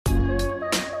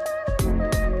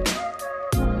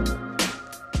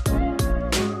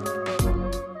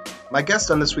My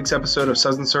guest on this week's episode of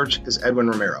Suzyn Search is Edwin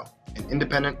Romero, an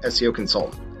independent SEO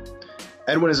consultant.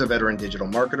 Edwin is a veteran digital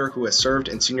marketer who has served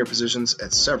in senior positions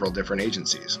at several different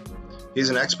agencies. He is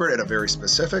an expert at a very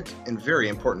specific and very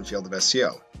important field of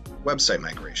SEO, website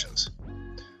migrations.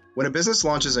 When a business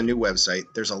launches a new website,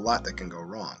 there's a lot that can go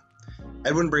wrong.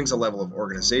 Edwin brings a level of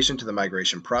organization to the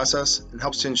migration process and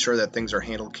helps to ensure that things are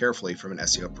handled carefully from an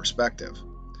SEO perspective.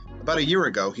 About a year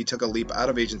ago, he took a leap out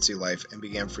of agency life and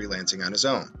began freelancing on his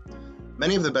own.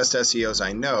 Many of the best SEOs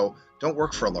I know don't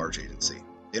work for a large agency.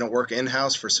 They don't work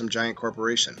in-house for some giant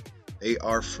corporation. They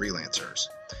are freelancers.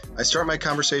 I start my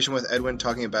conversation with Edwin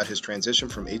talking about his transition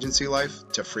from agency life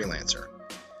to freelancer.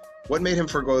 What made him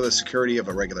forgo the security of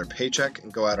a regular paycheck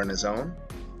and go out on his own?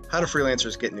 How do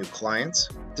freelancers get new clients?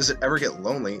 Does it ever get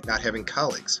lonely not having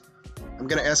colleagues? I'm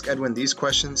going to ask Edwin these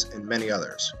questions and many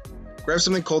others. Grab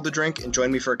something cold to drink and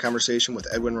join me for a conversation with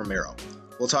Edwin Romero.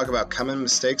 We'll talk about common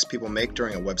mistakes people make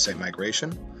during a website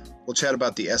migration. We'll chat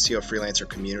about the SEO freelancer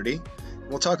community. And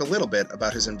we'll talk a little bit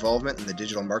about his involvement in the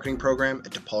digital marketing program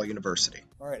at DePaul University.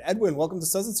 All right, Edwin, welcome to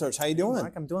Suzyn Search. How you doing?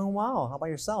 Mark, I'm doing well. How about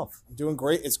yourself? I'm doing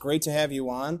great. It's great to have you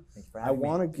on. Thanks for having me. I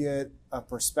want to get a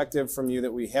perspective from you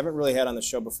that we haven't really had on the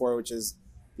show before, which is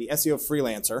the SEO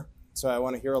freelancer. So I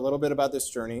want to hear a little bit about this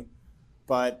journey.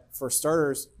 But for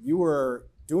starters, you were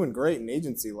doing great in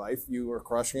agency life. You were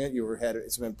crushing it. You had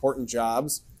some important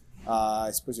jobs.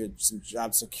 I suppose you had some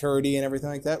job security and everything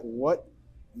like that. What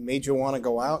made you want to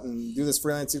go out and do this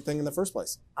freelancing thing in the first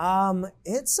place?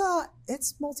 It's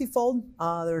multifold.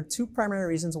 There are two primary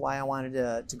reasons why I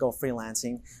wanted to go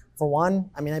freelancing. For one,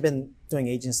 I've been doing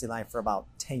agency life for about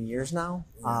 10 years now,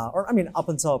 up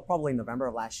until probably November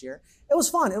of last year. It was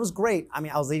fun. It was great. I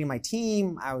was leading my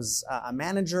team. I was a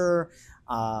manager.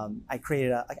 I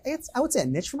created I would say a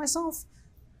niche for myself,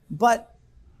 but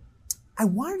I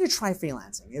wanted to try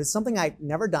freelancing. It was something I'd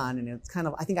never done, and it's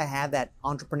I think I had that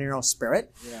entrepreneurial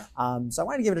spirit. Yeah. So I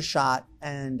wanted to give it a shot,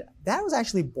 and that was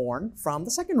actually born from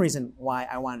the second reason why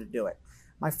I wanted to do it.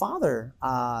 My father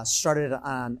started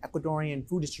an Ecuadorian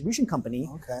food distribution company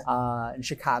in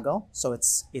Chicago, so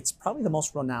it's probably the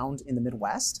most renowned in the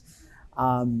Midwest.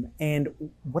 And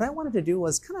what I wanted to do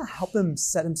was kind of help him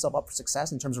set himself up for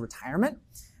success in terms of retirement.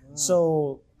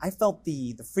 So I felt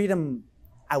the freedom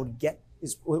I would get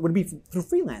would be through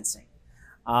freelancing.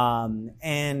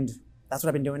 And that's what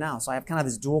I've been doing now. So I have kind of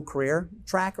this dual career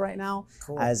track right now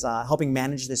as helping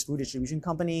manage this food distribution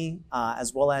company,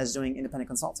 as well as doing independent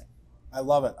consulting. I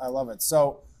love it. I love it.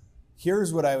 So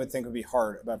here's what I would think would be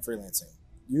hard about freelancing.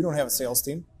 You don't have a sales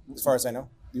team, as far as I know.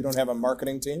 You don't have a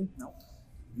marketing team. No.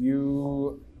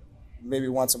 You maybe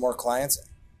want some more clients,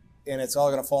 and it's all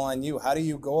going to fall on you. How do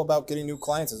you go about getting new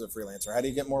clients as a freelancer? How do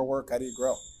you get more work? How do you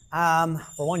grow?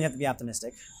 For one, you have to be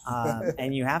optimistic,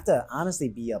 and you have to honestly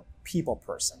be a people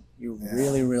person. You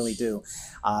really, really do.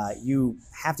 You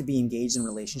have to be engaged in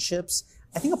relationships.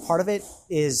 I think a part of it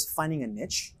is finding a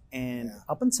niche. And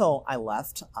up until I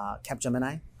left,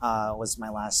 Capgemini was my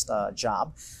last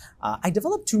job. I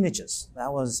developed two niches.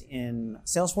 That was in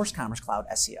Salesforce Commerce Cloud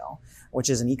SEO, which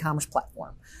is an e-commerce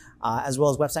platform, as well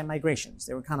as website migrations.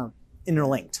 They were kind of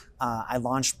interlinked. I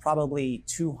launched probably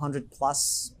 200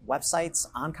 plus websites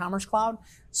on Commerce Cloud.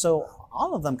 So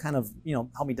all of them kind of,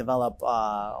 help me develop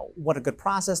what a good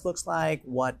process looks like,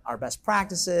 what are best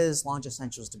practices, launch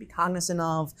essentials to be cognizant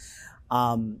of.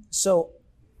 So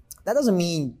that doesn't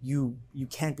mean you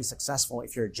can't be successful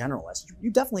if you're a generalist.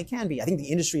 You definitely can be. I think the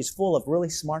industry is full of really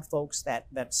smart folks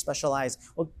that specialize,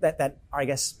 that are, I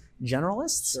guess,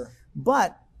 generalists. Sure.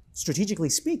 But strategically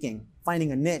speaking,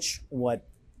 finding a niche would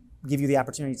give you the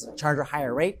opportunity to charge a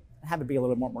higher rate and have it be a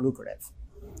little bit more lucrative.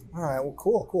 All right, well,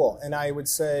 cool. And I would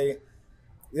say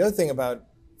the other thing about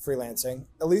freelancing,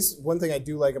 at least one thing I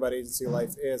do like about agency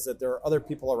life, is that there are other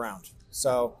people around.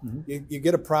 So you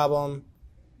get a problem,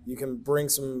 you can bring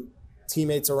some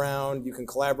teammates around, you can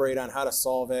collaborate on how to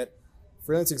solve it.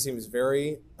 Freelancing seems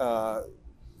very,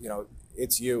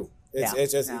 it's you.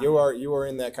 It's just you are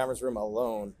in that conference room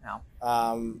alone. Yeah.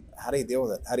 How do you deal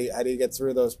with it? How do you get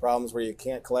through those problems where you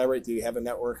can't collaborate? Do you have a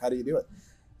network? How do you do it?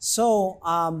 So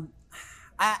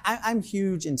I'm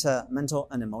huge into mental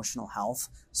and emotional health.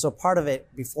 So part of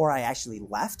it before I actually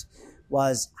left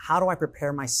was how do I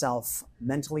prepare myself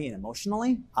mentally and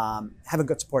emotionally, have a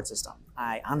good support system.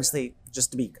 I honestly,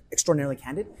 just to be extraordinarily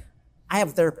candid, I have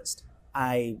a therapist.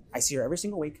 I see her every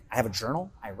single week. I have a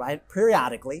journal. I write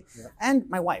periodically. Yeah. And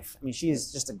my wife, she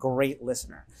is just a great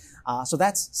listener. So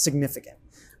that's significant.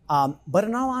 But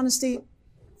in all honesty,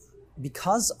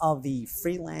 because of the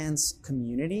freelance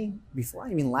community, before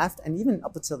I even left, and even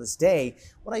up until this day,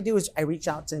 what I do is I reach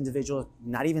out to individuals,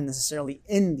 not even necessarily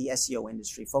in the SEO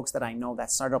industry, folks that I know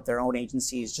that started up their own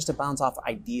agencies, just to bounce off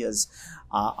ideas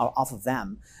off of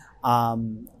them.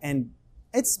 And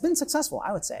it's been successful,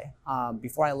 I would say.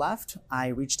 Before I left, I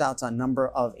reached out to a number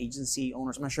of agency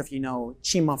owners. I'm not sure if you know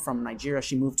Chima from Nigeria.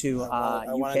 She moved to I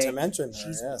UK. wanted to mention her.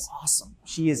 She's Yes. awesome.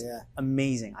 She is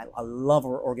amazing. I love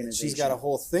her organization. She's got a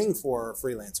whole thing for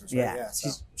freelancers, right? Yeah,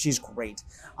 she's great.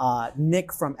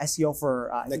 Nick from SEO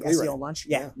for Nick SEO Leroy. Lunch.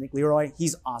 Yeah, Nick Leroy.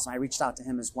 He's awesome. I reached out to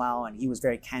him as well, and he was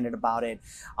very candid about it.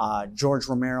 George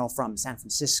Romero from San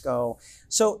Francisco.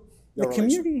 So the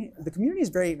community is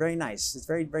very, very nice. It's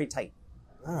very, very tight.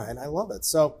 All right, I love it.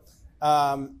 So,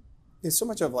 there's so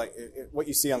much of like what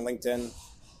you see on LinkedIn,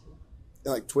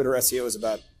 like Twitter SEO is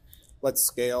about let's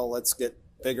scale, let's get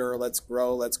bigger, let's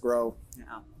grow.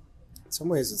 Yeah. In some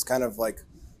ways, it's kind of like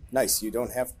nice. You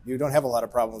don't have a lot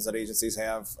of problems that agencies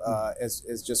have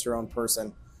as just your own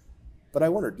person. But I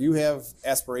wonder, do you have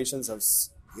aspirations of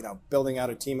building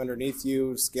out a team underneath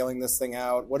you, scaling this thing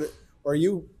out? Or are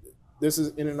you? This is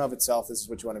in and of itself. This is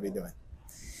what you want to be doing.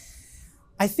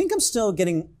 I think I'm still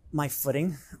getting my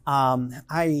footing.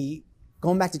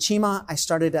 Going back to Chima, I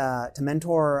started to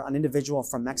mentor an individual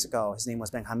from Mexico. His name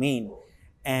was Benjamin.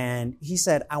 And he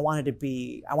said, I want to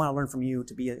learn from you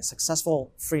to be a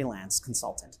successful freelance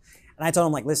consultant. And I told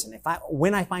him, like, listen,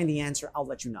 when I find the answer, I'll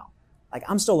let you know. Like,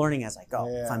 I'm still learning as I go,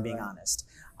 if I'm being honest.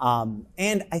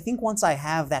 And I think once I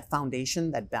have that foundation,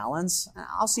 that balance,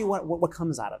 I'll see what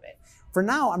comes out of it. For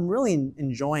now, I'm really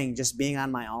enjoying just being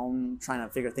on my own, trying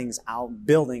to figure things out,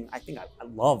 building. I think I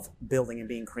love building and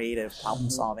being creative, problem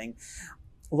solving.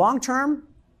 Long term,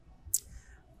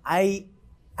 I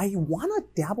want to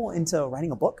dabble into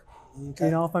writing a book. Okay.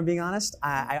 If I'm being honest,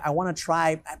 I want to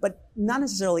try, but not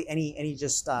necessarily any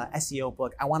just SEO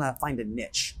book. I want to find a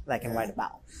niche that I can write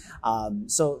about.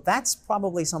 So that's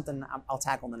probably something I'll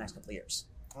tackle in the next couple of years.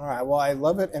 All right. Well, I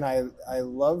love it, and I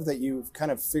love that you've kind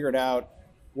of figured out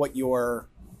what your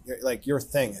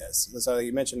thing is. So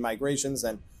you mentioned migrations,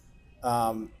 and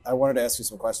I wanted to ask you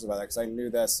some questions about that because I knew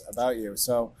this about you.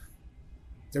 So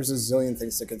there's a zillion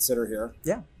things to consider here.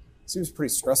 Yeah. It seems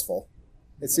pretty stressful.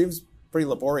 It seems pretty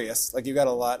laborious. Like you got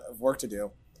a lot of work to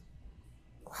do.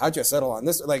 How'd you settle on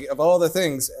this? Like of all the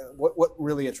things, what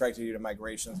really attracted you to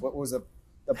migrations? What was the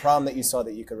problem that you saw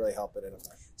that you could really help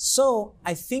identify? So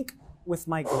I think with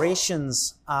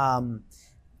migrations, 200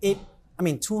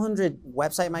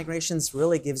 website migrations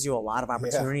really gives you a lot of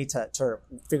opportunity to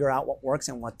figure out what works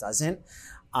and what doesn't.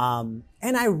 And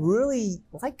I really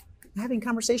like having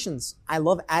conversations. I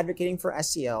love advocating for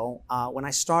SEO. When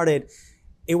I started,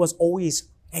 it was always,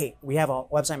 hey, we have a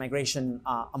website migration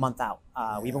a month out.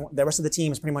 The rest of the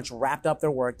team has pretty much wrapped up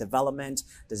their work, development,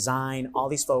 design, all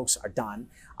these folks are done.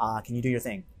 Can you do your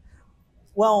thing?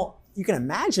 Well, you can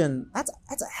imagine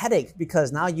that's a headache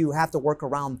because now you have to work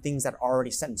around things that are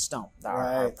already set in stone, that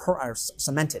are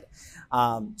cemented.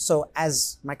 So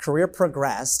as my career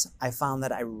progressed, I found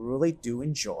that I really do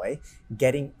enjoy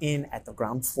getting in at the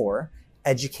ground floor,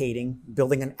 educating,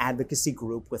 building an advocacy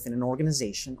group within an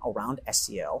organization around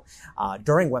SEO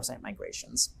during website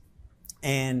migrations.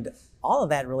 And all of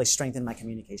that really strengthened my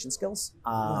communication skills,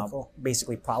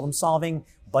 basically problem solving,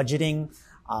 budgeting,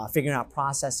 figuring out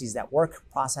processes that work,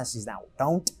 processes that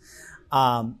don't.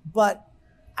 But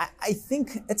I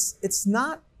think it's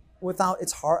not without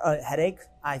its headache.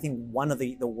 I think one of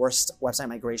the worst website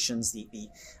migrations,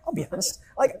 I'll be honest,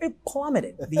 like it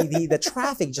plummeted. The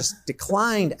traffic just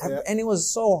declined, and it was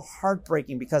so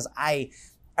heartbreaking because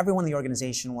everyone in the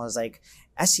organization was like,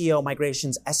 SEO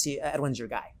migrations, SEO, Edwin's your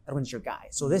guy.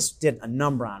 So this did a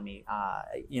number on me.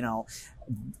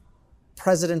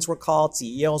 Presidents were called,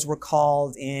 CEOs were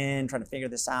called in, trying to figure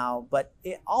this out. But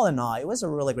all in all, it was a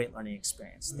really great learning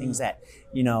experience. Things that,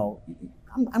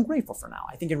 I'm grateful for now.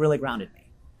 I think it really grounded me.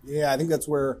 Yeah, I think that's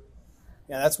where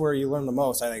you learn the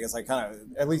most. I think it's like kind of,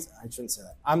 at least I shouldn't say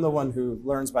that. I'm the one who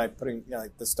learns by putting,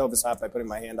 like the stove is hot by putting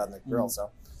my hand on the grill.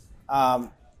 So,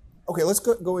 okay, let's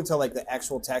go into like the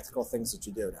actual tactical things that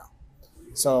you do now.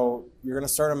 So you're going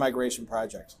to start a migration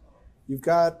project. You've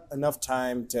got enough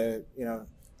time to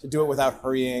do it without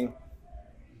hurrying.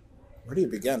 Where do you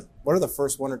begin? What are the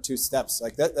first one or two steps?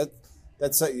 Like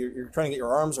that's you're trying to get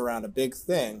your arms around a big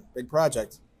thing, big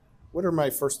project. What are my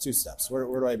first two steps? Where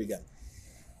do I begin?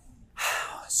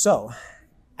 So,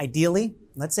 ideally,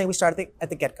 let's say we start at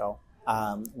the get-go.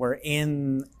 We're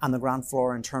on the ground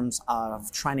floor in terms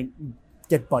of trying to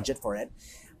get budget for it.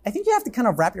 I think you have to kind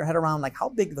of wrap your head around like how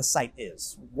big the site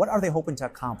is. What are they hoping to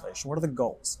accomplish? What are the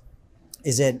goals?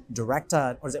 Is it direct,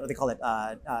 or is it what they call it,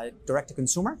 direct to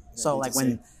consumer? Yeah, So like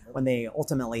D2C. when they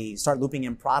ultimately start looping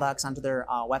in products onto their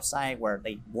website where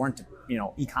they weren't,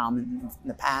 e-com in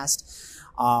the past,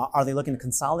 are they looking to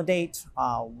consolidate?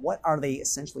 What are they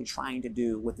essentially trying to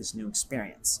do with this new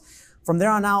experience? From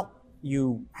there on out,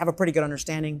 you have a pretty good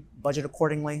understanding, budget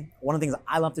accordingly. One of the things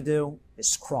I love to do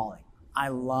is crawling. I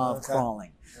love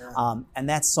crawling. Yeah. And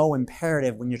that's so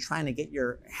imperative when you're trying to get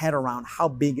your head around how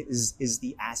big is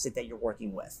the asset that you're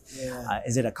working with. Yeah.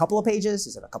 Is it a couple of pages?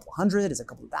 Is it a couple hundred? Is it a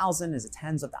couple of thousand? Is it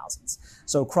tens of thousands?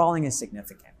 So crawling is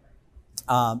significant.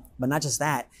 But not just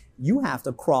that, you have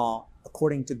to crawl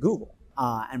according to Google.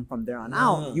 And from there on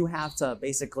out, you have to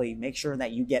basically make sure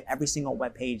that you get every single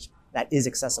web page that is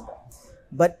accessible.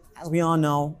 But as we all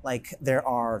know, like there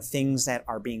are things that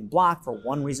are being blocked for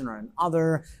one reason or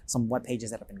another, some web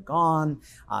pages that have been gone,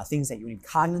 things that you need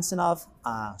cognizant of.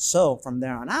 So from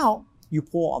there on out, you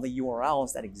pull all the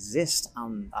URLs that exist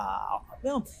on, all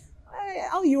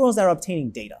the URLs that are obtaining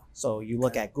data. So you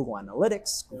look at Google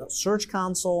Analytics, Google Search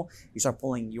Console, you start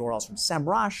pulling URLs from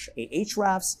SEMrush,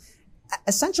 Ahrefs.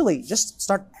 Essentially, just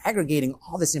start aggregating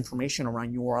all this information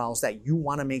around URLs that you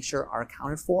want to make sure are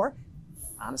accounted for,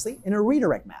 honestly, in a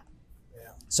redirect map.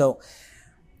 Yeah. So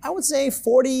I would say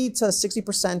 40 to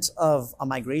 60% of a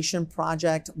migration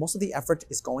project, most of the effort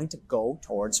is going to go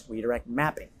towards redirect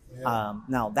mapping. Yeah.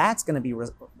 Now that's going to be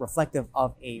reflective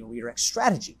of a redirect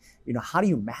strategy. How do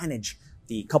you manage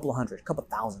the couple of hundred, couple of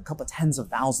thousand, couple of tens of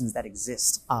thousands that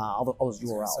exist, all those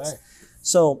URLs?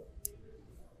 So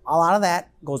a lot of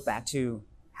that goes back to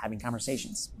having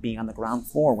conversations, being on the ground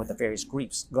floor with the various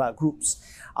groups,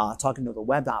 talking to the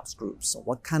web ops groups. So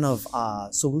what kind of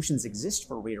solutions exist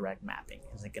for redirect mapping?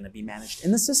 Is it going to be managed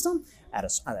in the system at a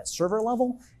server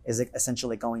level? Is it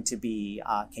essentially going to be,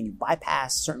 can you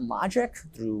bypass certain logic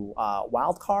through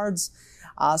wildcards?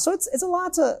 So it's a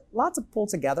lot to pull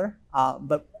together.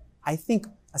 But I think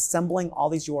assembling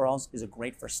all these URLs is a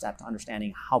great first step to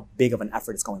understanding how big of an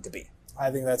effort it's going to be.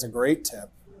 I think that's a great tip.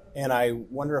 And I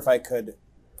wonder if I could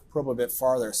probe a bit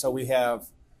farther. So we have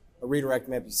a redirect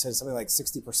map. You said something like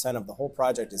 60% of the whole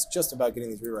project is just about getting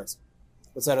these redirects.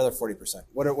 What's that other 40%?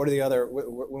 What are the other,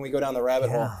 when we go down the rabbit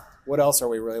hole, what else are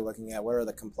we really looking at? What are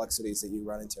the complexities that you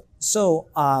run into? So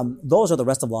those are the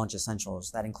rest of launch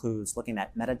essentials. That includes looking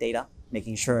at metadata,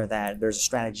 making sure that there's a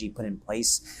strategy put in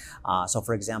place. So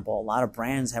for example, a lot of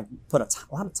brands have put a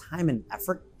lot of time and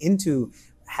effort into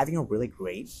having a really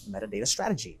great metadata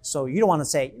strategy. So you don't want to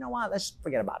say, let's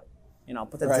forget about it.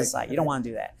 Put that to the side. You don't want to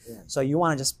do that. Yeah. So you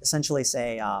want to just essentially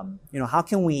say, how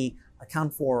can we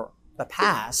account for the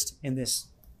past in this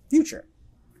future?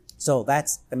 So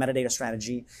that's the metadata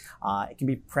strategy. It can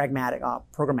be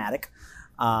programmatic.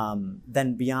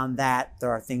 Then beyond that,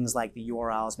 there are things like the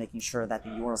URLs, making sure that the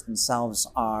URLs themselves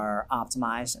are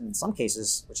optimized. And in some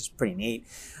cases, which is pretty neat,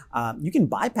 you can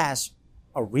bypass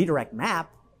a redirect map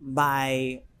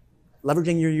by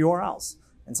leveraging your URLs.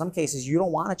 In some cases, you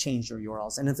don't want to change your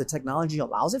URLs. And if the technology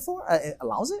allows it,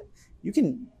 you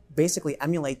can basically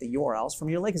emulate the URLs from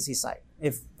your legacy site,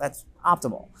 if that's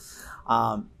optimal.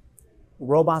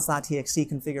 Robots.txt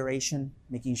configuration,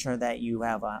 making sure that you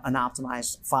have an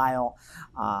optimized file.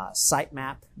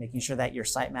 Sitemap, making sure that your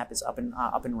sitemap is up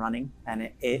and running and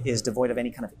it is devoid of any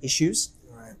kind of issues.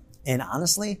 Right. And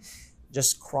honestly,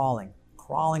 just crawling.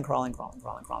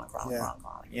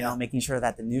 Making sure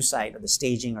that the new site or the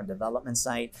staging or development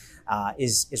site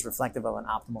is reflective of an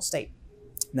optimal state.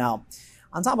 Now,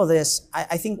 on top of this,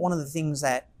 I think one of the things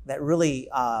that really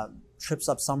trips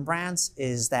up some brands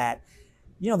is that,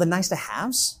 the nice to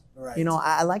haves. Right.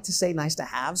 I like to say nice to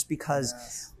haves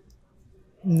because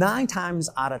 9 times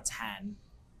out of 10,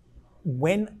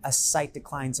 when a site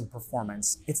declines in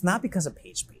performance, it's not because of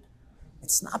page speed.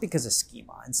 It's not because of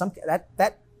schema. And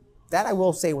that I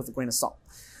will say with a grain of salt.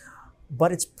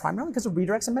 But it's primarily because of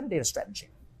redirects and metadata strategy.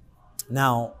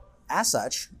 Now, as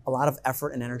such, a lot of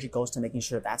effort and energy goes to making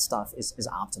sure that stuff is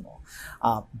optimal.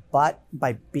 But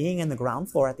by being in the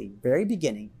ground floor at the very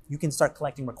beginning, you can start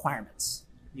collecting requirements.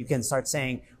 You can start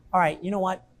saying, all right, you know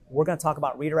what? We're going to talk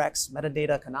about redirects,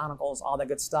 metadata, canonicals, all that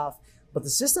good stuff. But the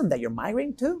system that you're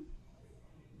migrating to,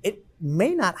 it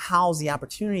may not house the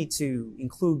opportunity to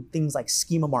include things like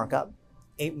schema markup.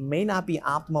 It may not be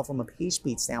optimal from a page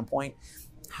speed standpoint.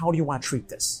 How do you want to treat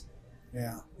this?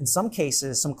 Yeah. In some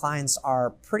cases, some clients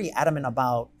are pretty adamant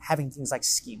about having things like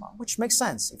schema, which makes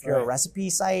sense. If you're a recipe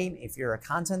site, if you're a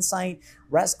content site,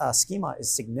 schema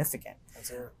is significant.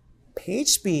 That's it. Page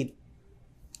speed,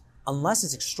 unless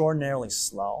it's extraordinarily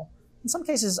slow, in some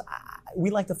cases, we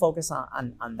like to focus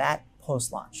on that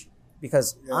post-launch.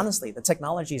 Because honestly, the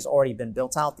technology has already been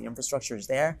built out, the infrastructure is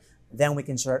there. then we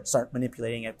can start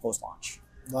manipulating it post-launch.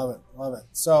 Love it.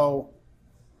 So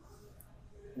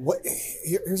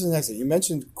here's the next thing. You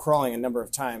mentioned crawling a number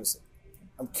of times.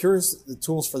 I'm curious the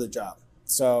tools for the job.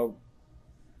 So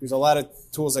there's a lot of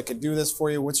tools that could do this for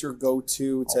you. What's your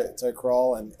go-to to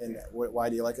crawl, and why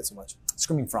do you like it so much?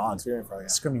 Screaming Frog. Yeah.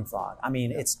 Screaming Frog. I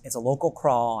mean, it's a local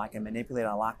crawl. I can manipulate it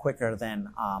a lot quicker than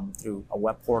through a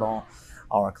web portal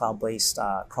or a cloud-based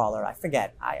crawler. I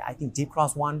forget. I think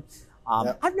Deepcraw's one.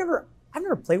 I've never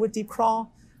played with Deepcrawl,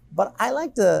 but I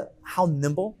like how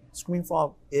nimble Screaming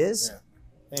Frog is. Yeah.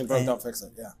 Ain't broke, don't fix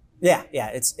it. Yeah.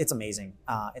 Yeah. It's amazing.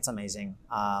 It's amazing.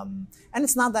 And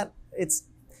it's not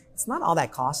not all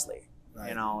that costly. Right.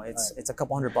 You know, it's a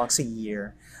couple $100 a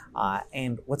year.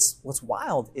 And what's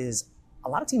wild is a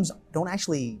lot of teams don't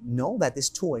actually know that this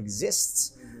tool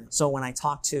exists. Mm-hmm. So when I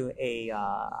talk to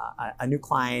a new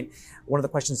client, one of the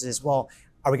questions is, well,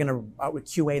 are we going to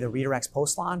QA the redirects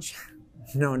post-launch?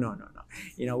 No.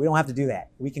 You know, we don't have to do that.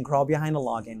 We can crawl behind a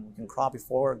login. We can crawl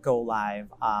before go live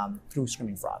through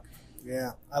Screaming Frog.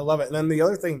 Yeah, I love it. And then the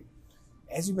other thing,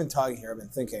 as you've been talking here, I've been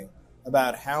thinking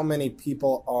about how many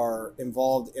people are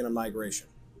involved in a migration.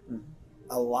 Mm-hmm.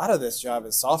 A lot of this job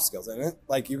is soft skills, isn't it?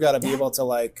 Like, you got to be able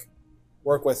to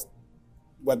work with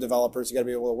web developers. You got to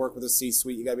be able to work with the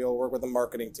C-suite. You got to be able to work with the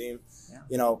marketing team. Yeah.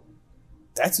 You know,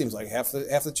 that seems like half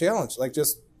the challenge. Like,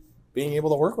 just being able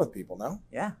to work with people. No?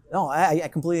 Yeah. No, I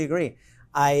completely agree.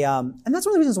 And that's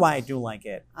one of the reasons why I do like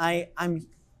it.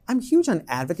 I'm huge on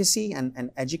advocacy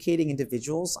and educating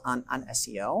individuals on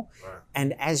SEO. Right.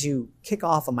 And as you kick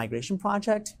off a migration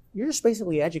project, you're just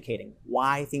basically educating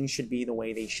why things should be the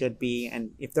way they should be.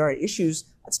 And if there are issues,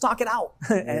 let's talk it out.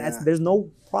 And there's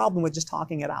no problem with just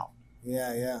talking it out.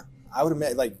 Yeah. I would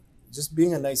admit, just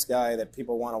being a nice guy that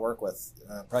people want to work with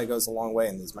probably goes a long way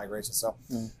in these migrations. So,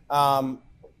 all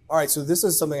right. So this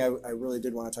is something I really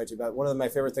did want to talk to you about. One of my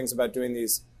favorite things about doing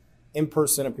these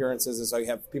in-person appearances is I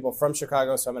have people from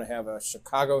Chicago, so I'm going to have a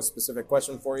Chicago-specific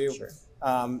question for you. Sure.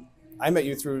 I met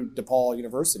you through DePaul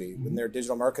University in their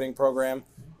digital marketing program,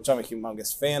 which I'm a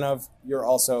humongous fan of. You're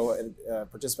also a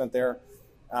participant there.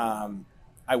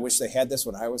 I wish they had this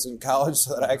when I was in college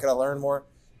so that I could have learned more.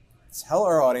 Tell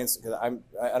our audience, because I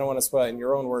don't want to spoil it, in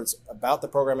your own words, about the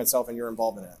program itself and your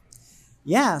involvement in it.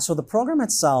 Yeah, so the program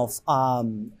itself,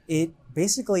 it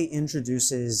basically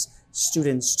introduces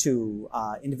students to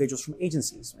individuals from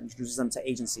agencies, introduces them to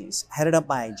agencies, headed up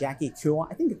by Jackie Kuhl.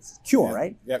 I think it's Kuhl,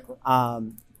 right? Yeah, cool.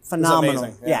 Phenomenal.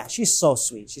 Amazing, yeah, she's so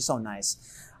sweet. She's so nice.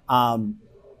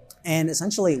 And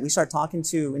essentially, we start talking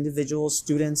to individuals,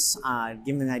 students,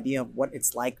 giving them an idea of what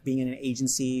it's like being in an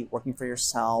agency, working for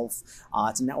yourself.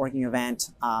 It's a networking event.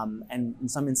 And in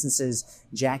some instances,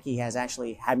 Jackie has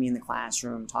actually had me in the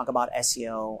classroom talk about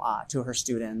SEO to her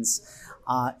students.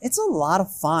 It's a lot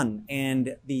of fun.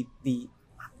 And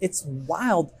it's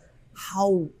wild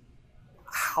how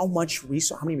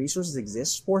many resources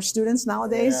exist for students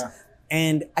nowadays. Yeah.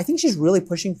 And I think she's really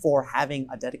pushing for having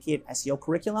a dedicated SEO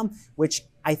curriculum, which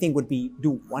I think would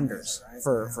do wonders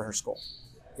for her school.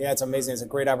 Yeah, it's amazing. It's a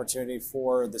great opportunity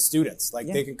for the students.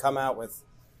 They can come out with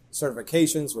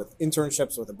certifications, with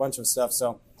internships, with a bunch of stuff.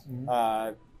 So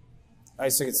I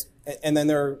just think and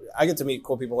then I get to meet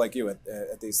cool people like you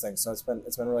at these things. So it's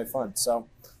been really fun. So,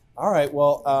 all right.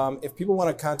 Well, if people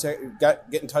want to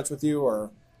get in touch with you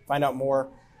or find out more,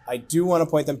 I do want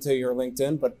to point them to your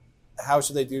LinkedIn, but how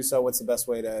should they do so? What's the best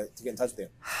way to get in touch with you?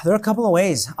 There are a couple of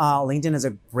ways. LinkedIn is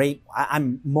a great,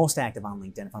 I'm most active on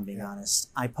LinkedIn, if I'm being honest.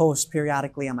 I post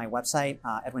periodically on my website,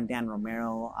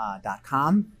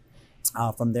 edwindanromero.com.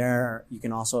 From there, you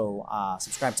can also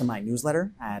subscribe to my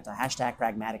newsletter at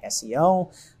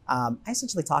 #PragmaticSEO. I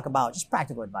essentially talk about just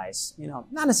practical advice,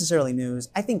 not necessarily news.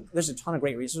 I think there's a ton of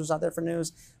great resources out there for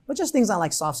news, but just things on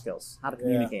like soft skills, how to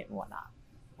communicate and whatnot.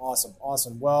 Awesome.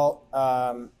 Well,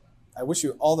 I wish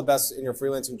you all the best in your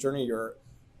freelancing journey. You're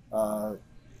an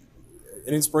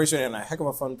inspiration and a heck of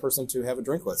a fun person to have a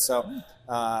drink with. So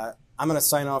I'm going to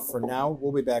sign off for now.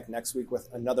 We'll be back next week with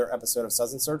another episode of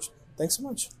Suds and Search. Thanks so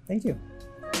much. Thank you.